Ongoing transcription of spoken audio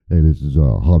Hey, this is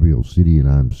Hobby Old City,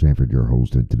 and I'm Sanford, your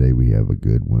host. And today we have a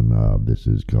good one. This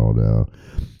is called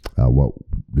 "What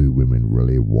Do Women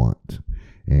Really Want?"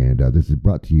 And this is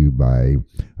brought to you by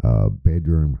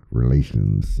Bedroom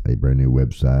Relations, a brand new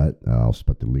website. I'll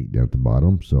put the link down at the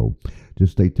bottom, so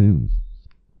just stay tuned.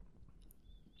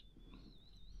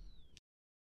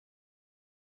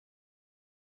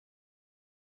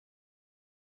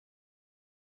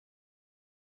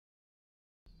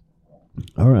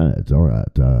 All right, all right.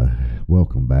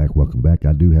 Welcome back. Welcome back.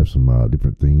 I do have some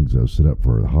different things set up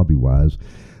for hobby wise,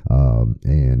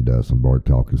 and some bar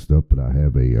talk and stuff. But I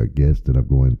have a guest that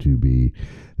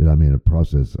I'm in a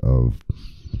process of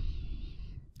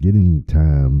getting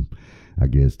time, I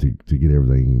guess, to get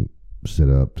everything set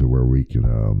up to where we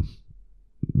can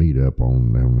meet up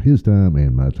on his time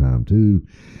and my time too.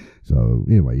 So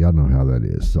anyway, y'all know how that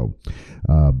is. So,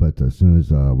 but as soon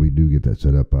as we do get that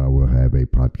set up, I will have a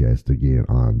podcast again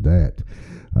on that.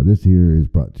 This here is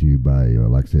brought to you by,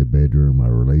 like I said, Bedroom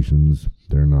Relations.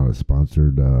 They're not a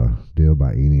sponsored deal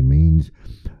by any means.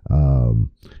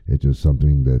 It's just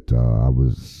something that I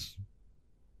was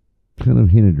kind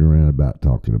of hinted around about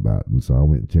talking about, and so I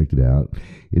went and checked it out.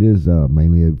 It is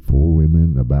mainly for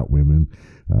women, about women,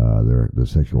 their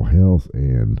sexual health,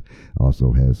 and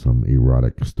also has some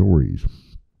erotic stories.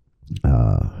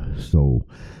 So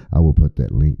I will put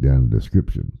that link down in the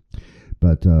description.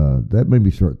 But that made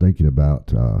me start thinking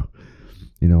about, about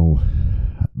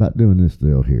doing this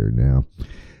deal here. Now,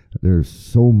 there's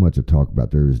so much to talk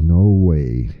about. There is no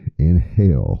way in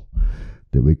hell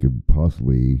that we could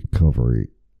possibly cover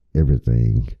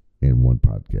everything in one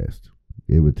podcast.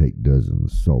 It would take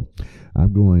dozens. So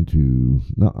I'm not going to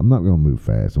move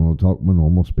fast. I'm going to talk my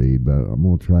normal speed, but I'm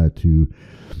going to try to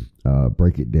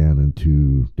break it down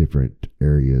into different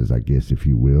areas, I guess, if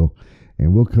you will,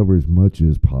 and we'll cover as much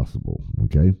as possible.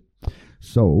 Okay.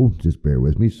 So just bear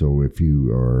with me. So if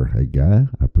you are a guy,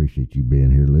 I appreciate you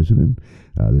being here listening.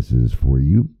 This is for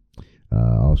you.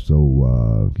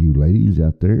 Also, you ladies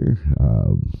out there,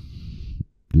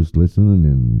 just listening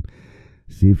and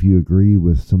see if you agree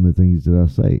with some of the things that I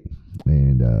say.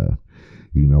 And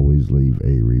you can always leave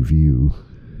a review.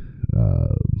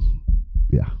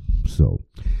 Yeah. So,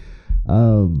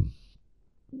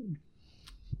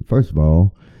 first of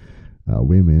all,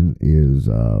 women is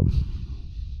a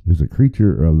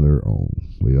creature of their own.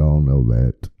 We all know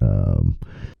that.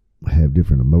 Have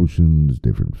different emotions,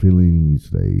 different feelings.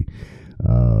 They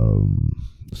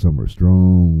some are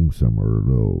strong, some are a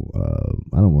little,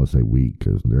 I don't want to say weak,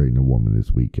 because there ain't no woman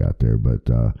that's weak out there, but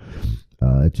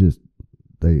it's just,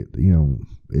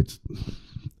 it's,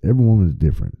 every woman is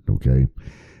different, okay?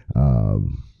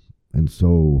 And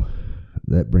so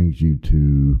that brings you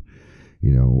to,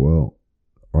 well,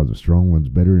 are the strong ones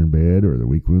better in bed, or the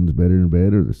weak ones better in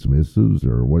bed, or the submissives,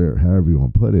 or whatever, however you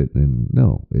want to put it? And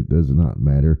no, it does not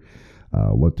matter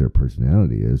what their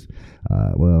personality is.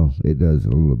 Well, it does a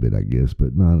little bit, I guess,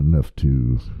 but not enough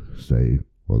to say,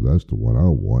 well, that's the one I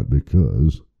want,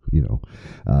 because, no,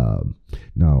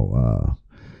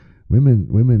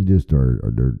 women just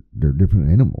they're different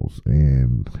animals,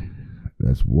 and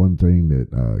that's one thing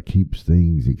that keeps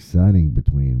things exciting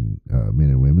between men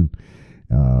and women,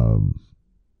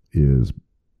 is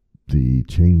the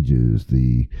changes,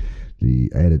 the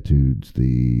attitudes,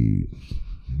 the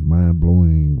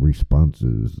mind-blowing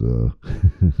responses,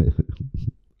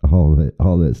 all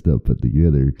that stuff put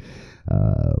together.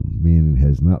 Men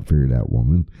has not figured out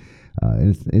woman.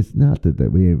 It's not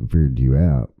that we haven't figured you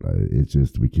out. It's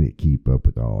just we can't keep up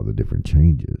with all the different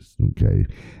changes. Okay,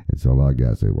 and so a lot of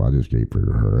guys say, "Well, I just can't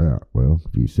figure her out." Well,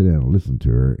 if you sit down and listen to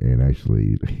her and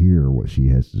actually hear what she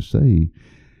has to say,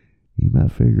 you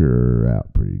might figure her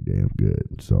out pretty damn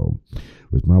good. So,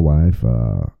 with my wife,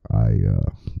 I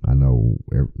know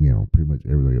pretty much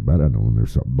everything about it. I know when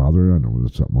there's something bothering her. I know when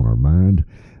there's something on her mind.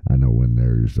 I know when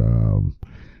there's an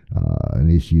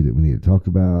issue that we need to talk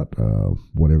about,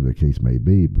 whatever the case may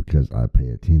be, because I pay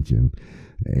attention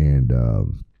and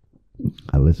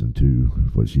I listen to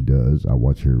what she does. I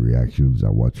watch her reactions. I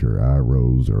watch her eye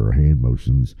rolls or her hand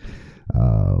motions.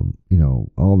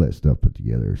 All that stuff put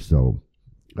together. So.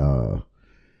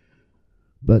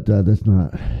 But that's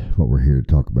not what we're here to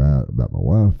talk about my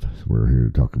wife. We're here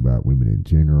to talk about women in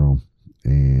general.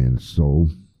 And so,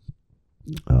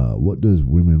 what does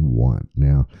women want?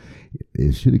 Now,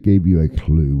 it should have gave you a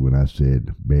clue when I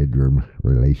said bedroom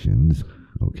relations.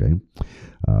 Okay.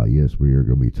 Yes, we are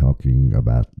going to be talking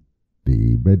about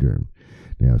the bedroom.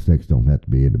 Now, sex don't have to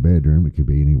be in the bedroom. It could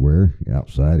be anywhere,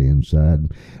 outside,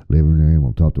 inside, living room,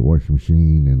 on top of the washing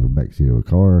machine, in the backseat of a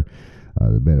car,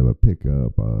 the bed of a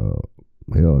pickup.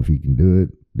 Hell, if you can do it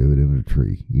in a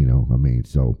tree,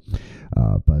 So,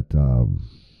 but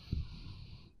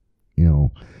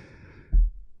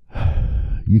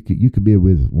you could be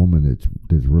with a woman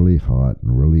that's really hot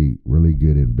and really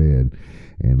good in bed,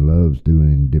 and loves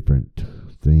doing different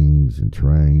things and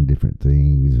trying different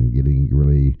things and getting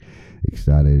really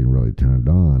excited and really turned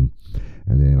on,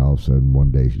 and then all of a sudden one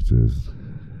day she says,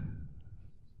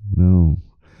 "No,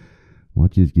 why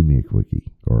don't you just give me a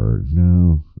quickie?" Or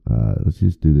 "No, let's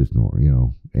just do this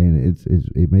normal," And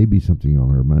it may be something on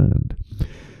her mind.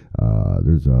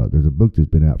 There's a book that's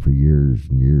been out for years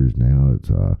and years now.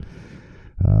 It's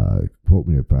quote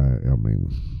me if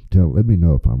let me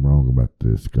know if I'm wrong about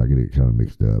this, 'cause I get it kind of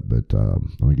mixed up. But I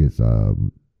think it's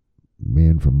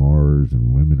Men from Mars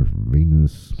and Women from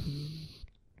Venus,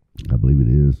 I believe it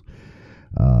is.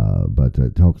 But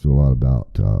it talks a lot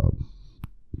about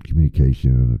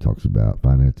communication. It talks about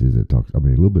finances. It talks, a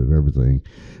little bit of everything.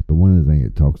 But one of the things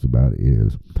it talks about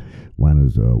is why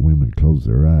does women close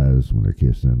their eyes when they're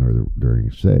kissing or during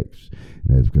sex?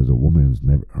 And that's because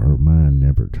her mind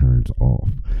never turns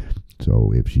off.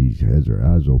 So if she has her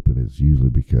eyes open, it's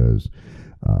usually because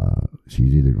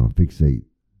she's either going to fixate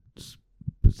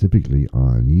specifically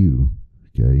on you,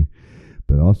 okay?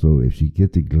 But also if she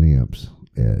gets a glimpse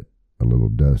at a little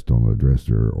dust on the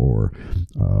dresser or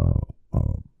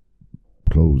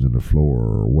clothes in the floor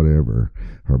or whatever,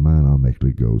 her mind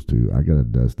automatically goes to, I gotta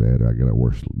dust that, or I gotta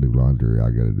do laundry,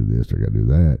 I gotta do this, I gotta do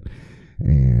that,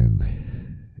 and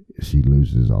she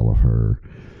loses all of her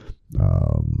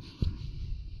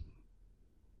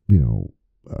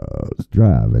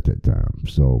drive at that time.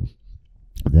 So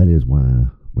that is why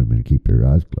women keep their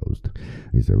eyes closed.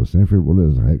 He said, "Well, Sanford, what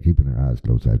does keeping their eyes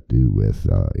closed have to do with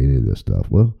any of this stuff?"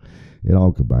 Well, it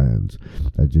all combines.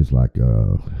 That's just like,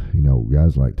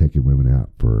 guys like taking women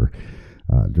out for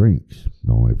drinks,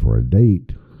 not only for a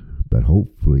date, but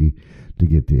hopefully to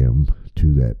get them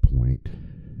to that point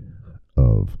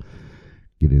of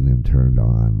getting them turned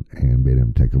on and being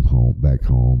able to take them back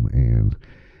home, and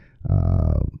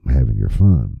having your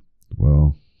fun.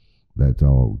 Well, that's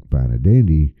all fine and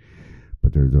dandy,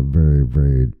 but there's a very,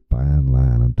 very fine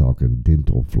line. I'm talking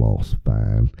dental floss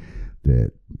fine.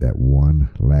 That one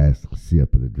last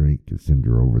sip of the drink can send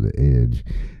her over the edge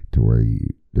to where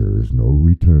there is no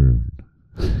return.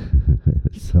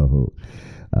 So,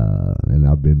 and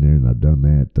I've been there and I've done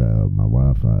that. My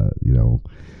wife,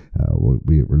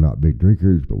 we're not big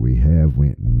drinkers, but we have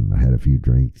went and had a few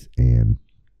drinks, and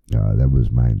that was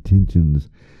my intentions.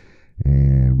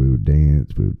 And we would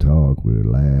dance, we would talk, we would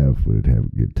laugh, we would have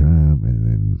a good time, and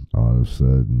then all of a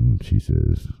sudden she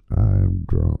says, "I'm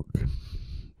drunk,"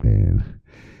 and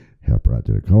help her out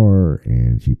to the car,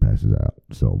 and she passes out.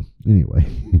 So anyway,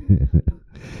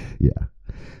 yeah.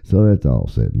 So that's all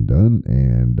said and done,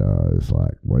 and it's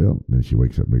like, well, then she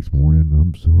wakes up next morning,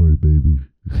 "I'm sorry, baby."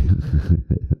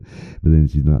 But then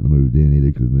she's not in the mood then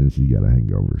either, because then she's got a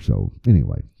hangover. So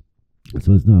anyway,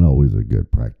 so it's not always a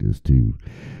good practice to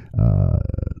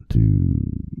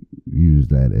use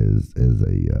that as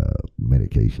a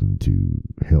medication to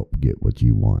help get what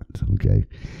you want. Okay.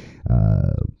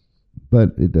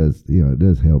 But it does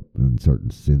help in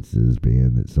certain senses,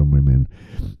 being that some women,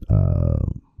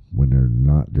 when they're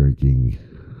not drinking,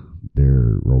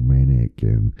 they're romantic,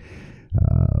 and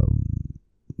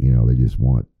they just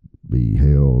want to be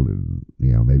held and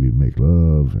maybe make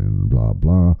love and blah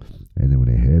blah. And then when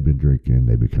they have been drinking,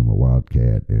 they become a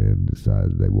wildcat and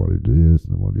decide they want to do this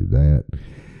and they want to do that,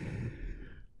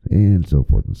 and so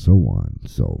forth and so on.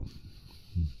 So,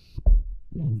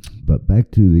 but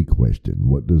back to the question,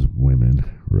 what does women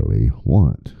really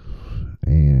want?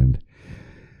 And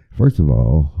first of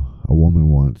all, a woman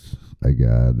wants a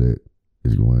guy that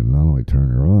is going to not only turn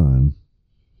her on,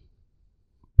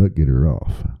 but get her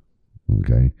off.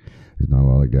 Okay? There's not a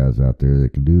lot of guys out there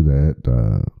that can do that.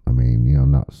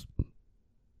 Not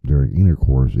during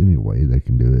intercourse anyway. They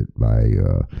can do it by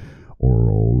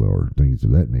oral or things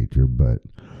of that nature, but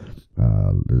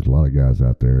there's a lot of guys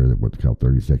out there that what they call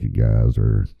 30-second guys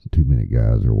or 2-minute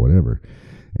guys or whatever.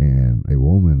 And a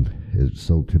woman is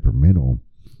so temperamental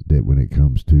that when it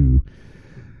comes to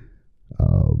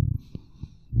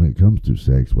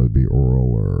sex, whether it be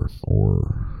oral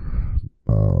or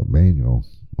manual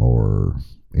or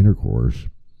intercourse,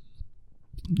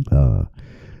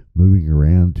 moving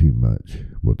around too much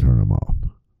will turn them off.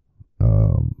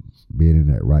 Being in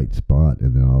that right spot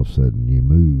and then all of a sudden you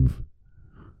move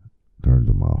turns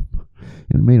them off.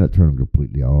 And it may not turn them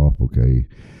completely off, okay,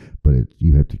 but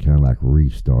you have to kind of like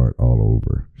restart all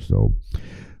over. So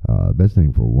the best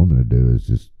thing for a woman to do is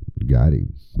just guide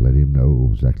him, let him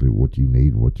know exactly what you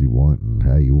need, what you want, and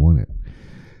how you want it,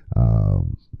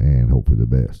 and hope for the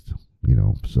best.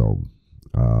 So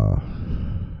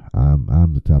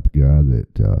I'm the type of guy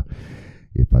that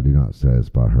if I do not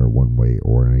satisfy her one way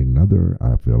or another,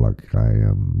 I feel like I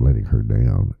am letting her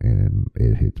down, and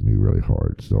it hits me really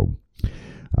hard. So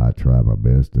I try my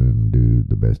best and do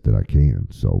the best that I can.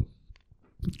 So,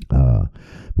 but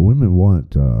women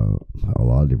want a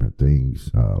lot of different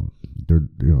things.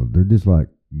 They're just like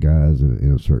guys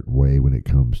in a certain way when it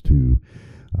comes to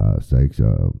sex.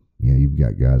 You've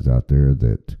got guys out there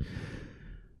that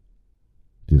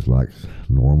just likes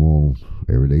normal,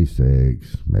 everyday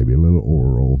sex, maybe a little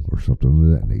oral or something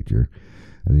of that nature.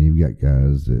 And then you've got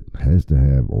guys that has to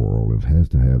have oral and has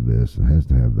to have this and has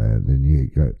to have that. And then you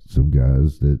got some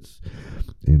guys that's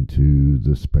into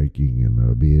the spanking and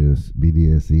the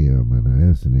BDSM and the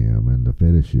S&M and the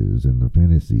fetishes and the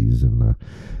fantasies and the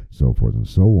so forth and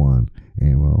so on.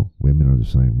 And, well, women are the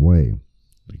same way,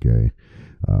 okay?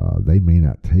 They may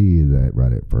not tell you that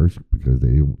right at first because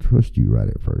they don't trust you right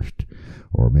at first,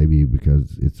 or maybe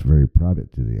because it's very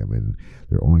private to them and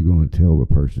they're only going to tell the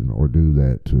person or do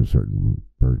that to certain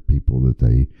people that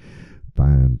they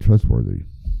find trustworthy.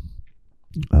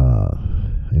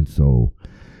 And so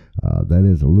that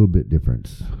is a little bit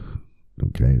different.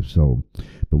 Okay, so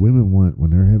but women want,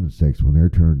 when they're having sex, when they're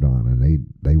turned on and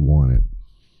they want it,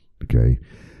 okay,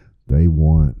 they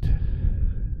want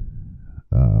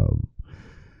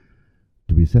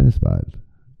to be satisfied,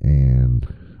 and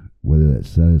whether that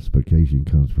satisfaction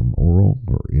comes from oral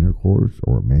or intercourse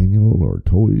or manual or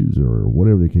toys or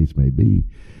whatever the case may be,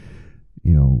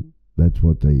 that's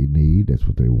what they need, that's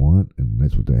what they want, and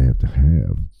that's what they have to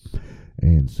have.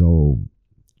 And so,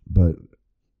 but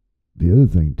the other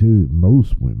thing too,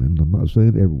 most women, I'm not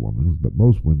saying every woman, but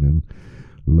most women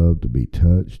love to be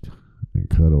touched and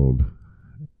cuddled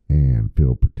and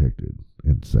feel protected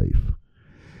and safe.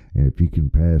 And if you can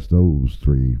pass those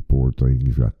 3-4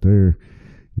 things right there,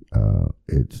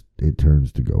 it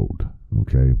turns to gold.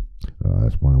 Okay,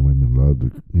 that's why women love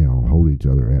to hold each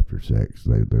other after sex.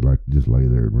 They like to just lay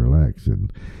there and relax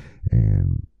and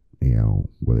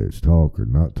whether it's talk or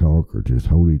not talk or just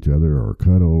hold each other or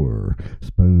cuddle or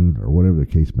spoon or whatever the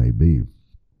case may be.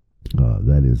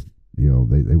 That is,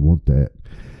 they want that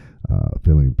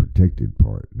feeling protected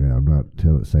part. Now, I'm not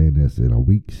saying this in a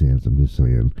weak sense. I'm just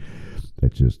saying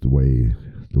that's just the way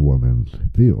the woman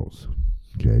feels.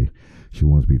 Okay, she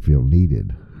wants to feel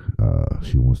needed.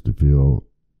 She wants to feel,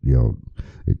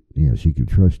 she can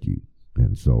trust you,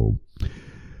 and so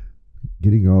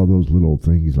getting all those little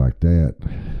things like that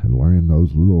and learning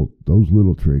those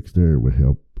little tricks there would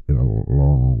help in a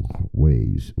long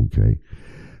ways. Okay,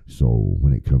 so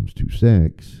when it comes to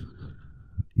sex,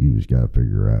 you just got to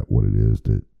figure out what it is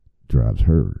that drives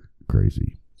her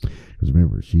crazy. Because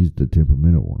remember, she's the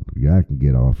temperamental one. The guy can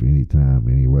get off anytime,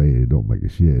 anyway. It don't make a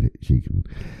shit. She can,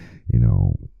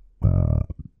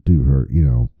 do her,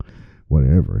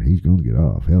 whatever. He's going to get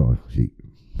off. Hell, he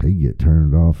get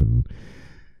turned off and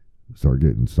start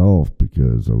getting soft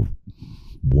because of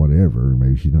whatever.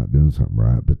 Maybe she's not doing something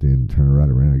right, but then turn right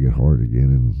around and get hard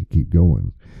again and keep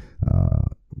going.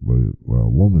 Well, a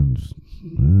woman's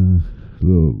a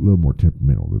little more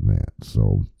temperamental than that.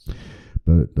 So,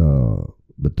 but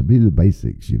to be the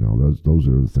basics, those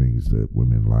are the things that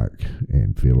women like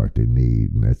and feel like they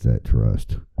need, and that's that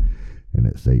trust and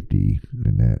that safety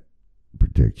and that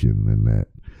protection and that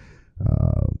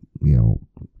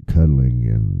cuddling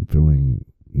and feeling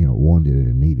wanted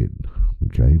and needed.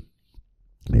 Okay,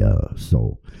 yeah.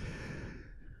 So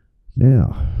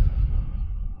now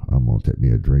I'm gonna take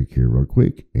me a drink here real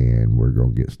quick, and we're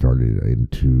gonna get started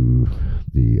into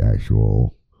the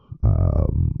actual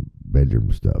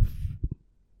bedroom stuff.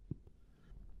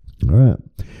 All right.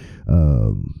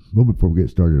 Well, before we get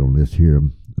started on this here,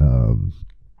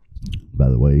 by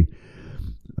the way,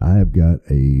 I have got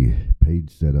a page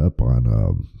set up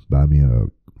on Buy Me a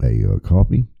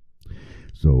Coffee.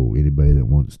 So anybody that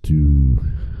wants to,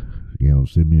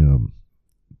 send me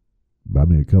buy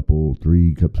me a couple,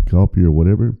 3 cups of coffee or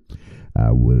whatever,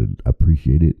 I would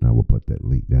appreciate it, and I will put that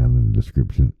link down in the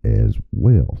description as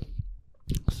well.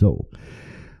 So,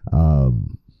 all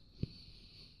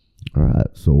right.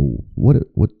 So what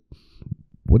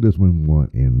does women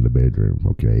want in the bedroom?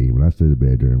 Okay, when I say the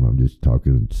bedroom, I'm just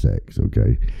talking sex.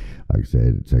 Okay, like I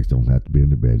said, sex don't have to be in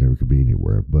the bedroom; it could be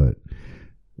anywhere. But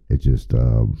it's just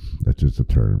that's just a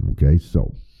term. Okay,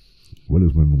 so what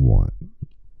does women want?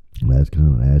 That's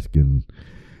kind of asking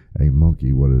a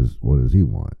monkey what does he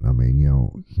want? I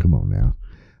mean, come on now.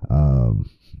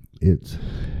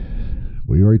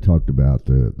 We already talked about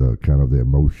the kind of the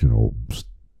emotional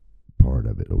part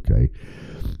of it, okay?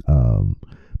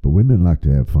 But women like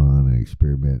to have fun and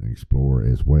experiment and explore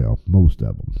as well, most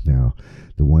of them. Now,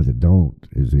 the ones that don't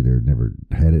is either never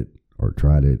had it or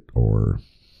tried it, or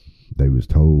they was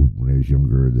told when they was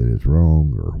younger that it's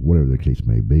wrong or whatever the case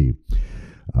may be.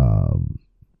 Um,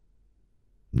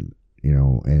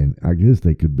 and I guess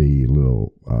they could be a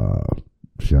little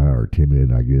shy or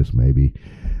timid, I guess maybe.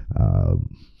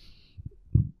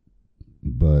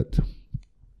 But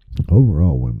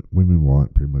overall, when women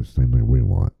want pretty much the same thing we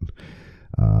want,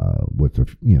 with a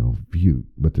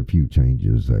few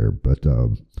changes there. But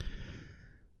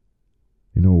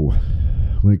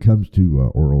when it comes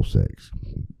to oral sex,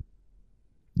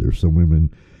 there's some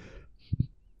women.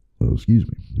 Oh, excuse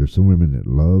me. There's some women that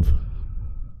love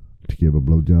to give a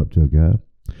blowjob to a guy.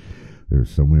 There's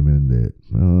some women that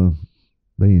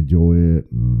they enjoy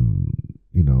it, and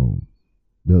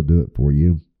they'll do it for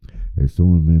you. There's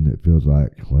some women that feels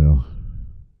like, well,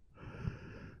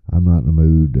 I'm not in the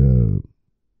mood,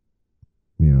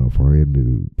 for him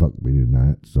to fuck me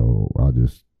tonight, so I'll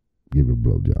just give him a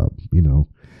blowjob, And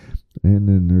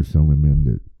then there's some women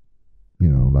that,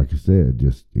 like I said,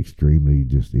 just extremely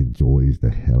just enjoys the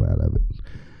hell out of it.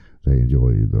 They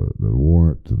enjoy the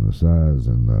warmth and the size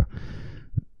and the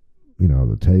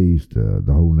taste,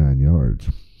 the whole 9 yards.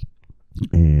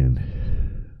 And,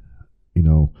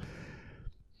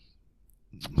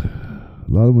 a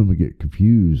lot of women get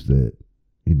confused that,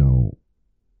 they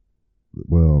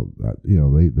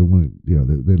want,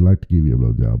 they'd like to give you a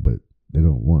blowjob, but they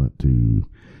don't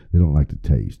like the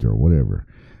taste or whatever.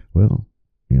 Well,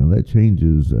 that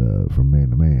changes from man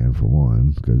to man, for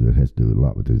one, because it has to do a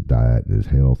lot with his diet and his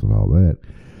health and all that.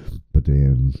 But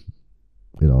then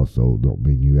it also don't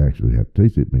mean you actually have to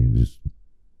taste it. It means just,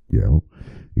 you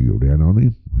go down on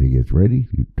him, he gets ready,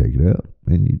 you take it out,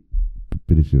 and you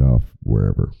finish it off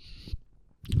wherever.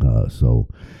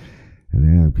 And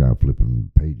then I'm kind of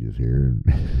flipping pages here.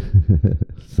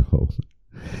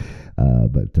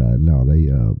 No,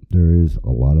 there is a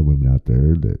lot of women out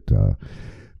there that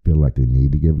feel like they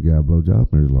need to give a guy a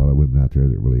blowjob. There's a lot of women out there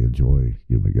that really enjoy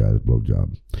giving a guy a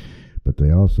blowjob, but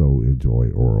they also enjoy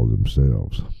oral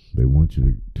themselves. They want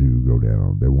you to go down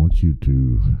on. They want you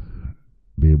to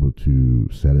be able to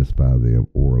satisfy them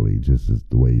orally, just as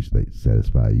the way they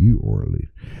satisfy you orally.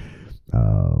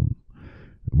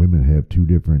 Women have two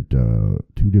different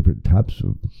types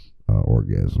of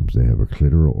orgasms. They have a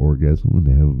clitoral orgasm and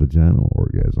they have a vaginal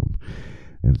orgasm.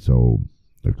 And so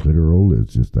the clitoral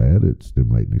is just that, it's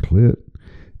stimulating the clit,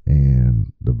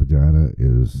 and the vagina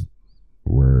is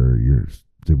where you're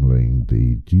stimulating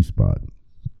the G-spot.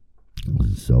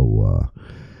 So,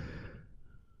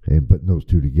 and putting those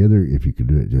two together, if you can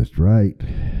do it just right,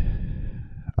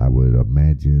 I would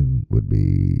imagine would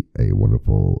be a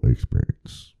wonderful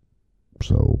experience.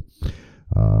 So,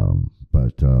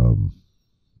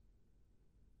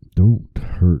 don't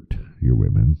hurt your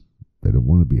women. They don't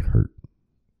want to be hurt.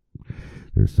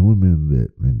 There's some women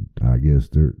that, and I guess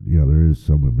there is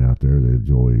some women out there that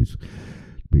enjoys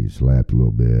being slapped a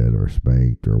little bit or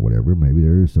spanked or whatever. Maybe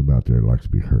there is some out there that likes to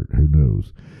be hurt. Who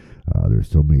knows? There's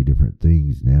so many different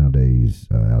things nowadays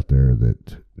out there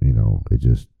that, it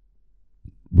just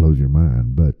blows your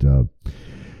mind. But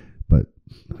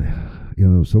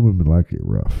some women like it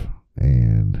rough,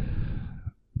 and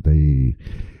they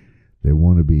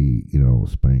want to be,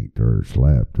 spanked or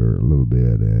slapped or a little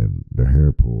bit, and their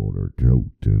hair pulled or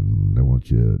choked, and they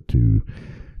want you to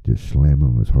just slam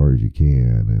them as hard as you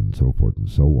can, and so forth and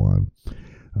so on.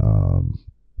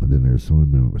 But then there's some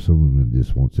women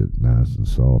just wants it nice and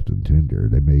soft and tender.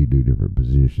 They may do different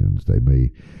positions. They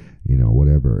may,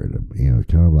 whatever.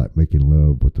 Kind of like making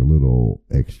love with a little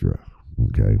extra.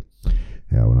 Okay.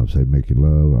 Now, when I say making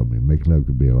love, I mean making love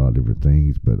could be a lot of different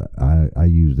things, but I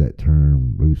use that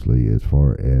term loosely as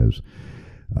far as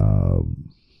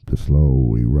the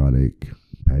slow, erotic,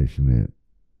 passionate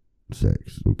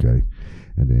sex, okay?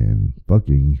 And then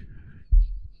fucking,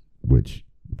 which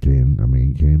can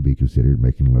be considered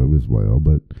making love as well,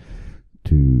 but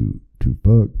to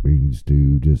fuck means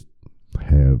to just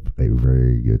have a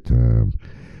very good time.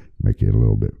 Make it a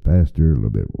little bit faster, a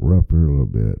little bit rougher, a little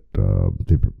bit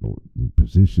different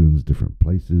positions, different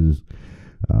places.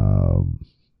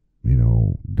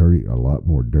 Dirty, a lot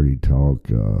more dirty talk,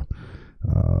 things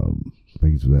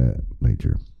of that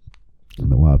nature.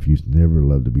 My wife used to never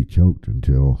love to be choked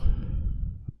until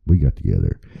we got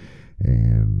together,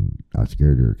 and I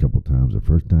scared her a couple times the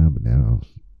first time, but now,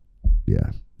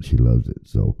 yeah, she loves it.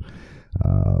 So,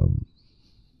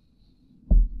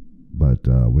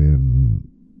 when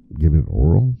giving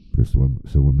oral, some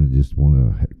women just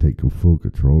want to take full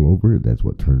control over it. That's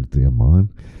what turns them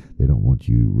on. They don't want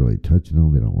you really touching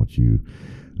them. They don't want you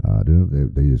doing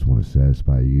it. They just want to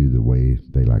satisfy you the way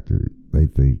they like to. They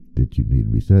think that you need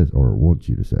to be satisfied or want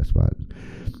you to satisfy it.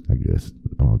 I guess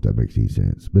I don't know if that makes any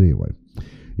sense, but anyway.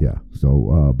 Yeah.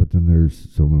 So, but then there's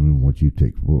some women want you to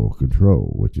take full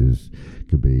control, which is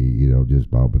could be just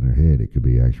bobbing their head. It could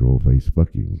be actual face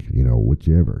fucking,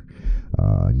 whichever.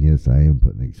 And yes, I am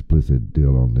putting an explicit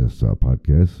deal on this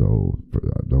podcast. So for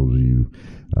those of you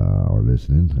are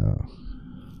listening,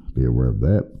 be aware of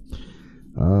that.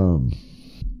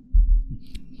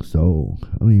 So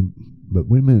I mean, but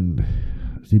women,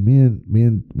 see,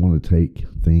 men want to take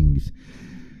things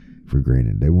for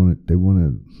granted. They want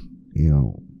to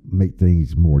make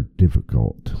things more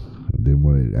difficult than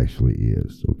what it actually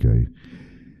is. Okay,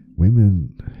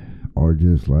 women are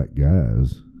just like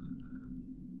guys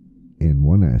in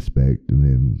one aspect, and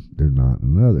then they're not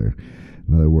in another.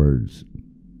 In other words,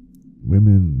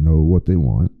 women know what they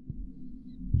want.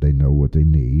 They know what they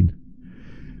need.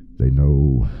 They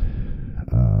know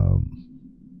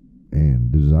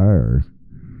and desire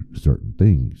certain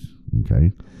things.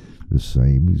 Okay, the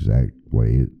same exact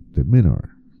way that men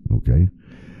are. Okay,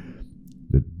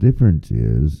 the difference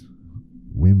is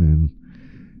women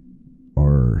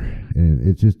are, and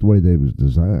it's just the way they was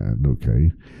designed.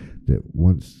 Okay, that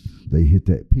once they hit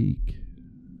that peak,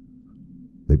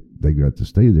 they got to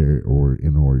stay there, or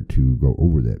in order to go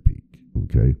over that peak.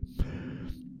 Okay,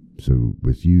 so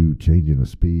with you changing the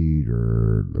speed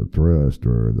or the thrust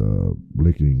or the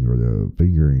licking or the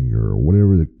fingering or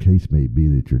whatever the case may be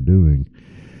that you're doing,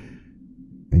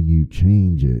 and you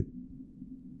change it,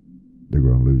 they're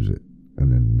going to lose it,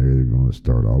 and then they're going to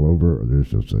start all over, or they're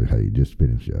just going to say, "Hey, just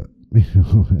finish up."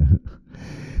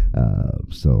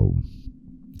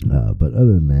 But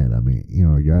other than that, I mean,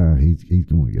 a guy, he's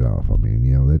going to get off. I mean,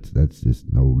 that's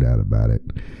just no doubt about it.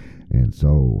 And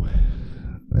so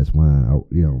that's why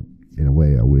in a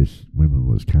way, I wish women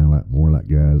was kind of more like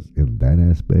guys in that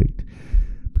aspect,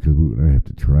 because we wouldn't have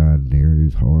to try near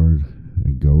as hard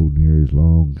and go near as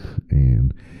long.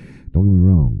 And don't get me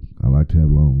wrong, I like to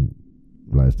have long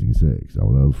lasting sex. I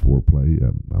love foreplay.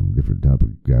 I'm a different type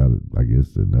of guy, I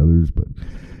guess, than others, but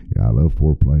I love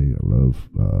foreplay. I love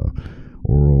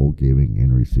oral giving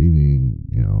and receiving,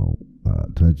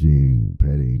 touching,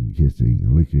 petting,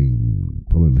 kissing, licking,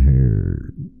 pulling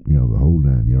hair, the whole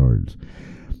 9 yards.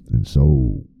 And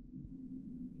so,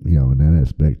 in that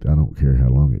aspect, I don't care how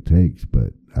long it takes,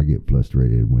 but I get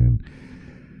frustrated when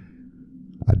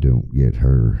I don't get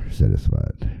her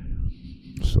satisfied.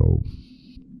 So,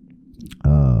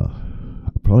 I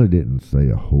probably didn't say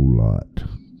a whole lot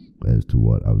as to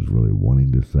what I was really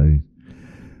wanting to say,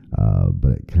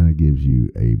 but it kind of gives you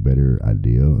a better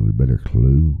idea and a better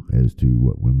clue as to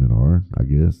what women are, I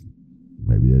guess.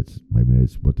 Maybe that's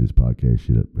what this podcast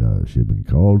should have been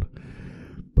called,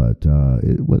 but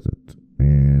it wasn't.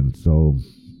 And so,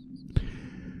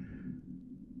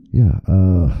 yeah,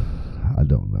 I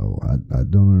don't know. I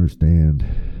don't understand,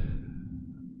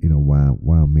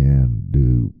 why men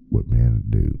do what men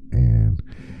do. And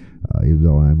even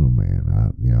though I'm a man,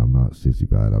 I'm not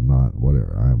sissified. I'm not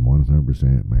whatever. I'm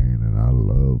 100% man, and I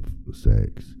love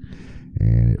sex.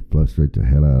 And it frustrates the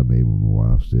hell out of me when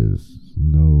my wife says,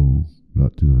 "No,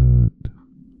 not tonight."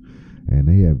 And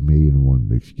they have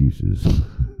 1,000,001 excuses.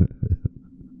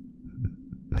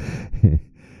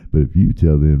 But if you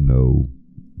tell them no,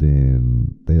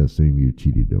 then they assume you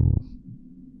cheated on them.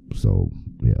 So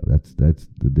yeah, that's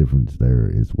the difference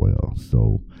there as well.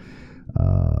 So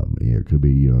it could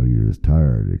be you're just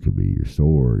tired. It could be you're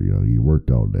sore. You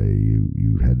worked all day.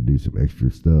 You had to do some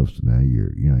extra stuff. So now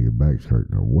your back's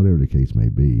hurting, or whatever the case may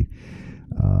be.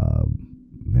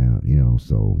 Now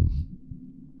so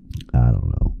I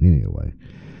don't know. Anyway,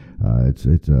 it's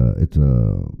a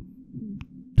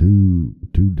two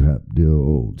type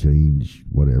deal, change,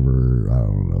 whatever. I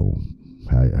don't know,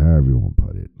 however you want to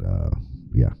put it.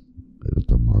 Yeah, it's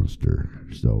a monster.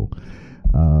 So,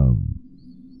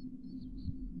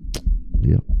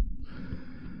 yeah.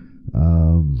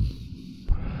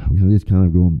 I'm just kind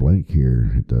of going blank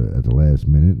here at the last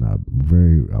minute, and I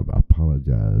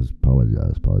apologize,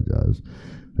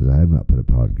 as I have not put a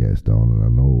podcast on, and I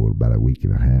know about a week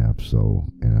and a half. So,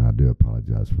 and I do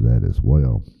apologize for that as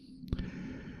well.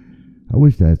 I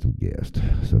wish I had some guests.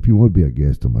 So if you want to be a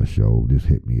guest on my show, just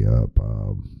hit me up.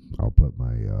 I'll put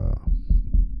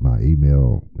my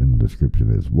email in the description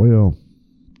as well.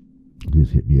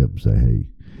 Just hit me up and say, "Hey,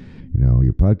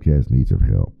 your podcast needs some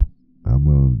help. I'm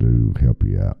willing to help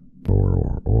you out."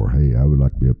 Or "Hey, I would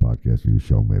like to be a podcaster on your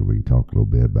show. Maybe we can talk a little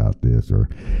bit about this, or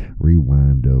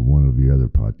rewind one of your other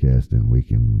podcasts and we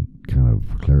can kind of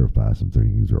clarify some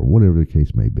things," or whatever the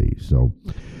case may be. So,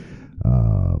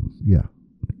 yeah.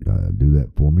 Do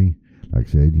that for me. Like I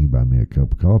said, you can buy me a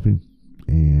cup of coffee,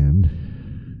 and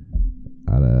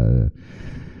I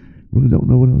really don't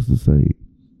know what else to say.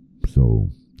 So,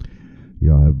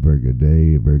 Y'all have a very good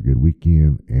day, a very good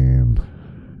weekend, and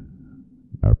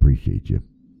I appreciate you.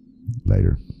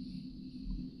 Later.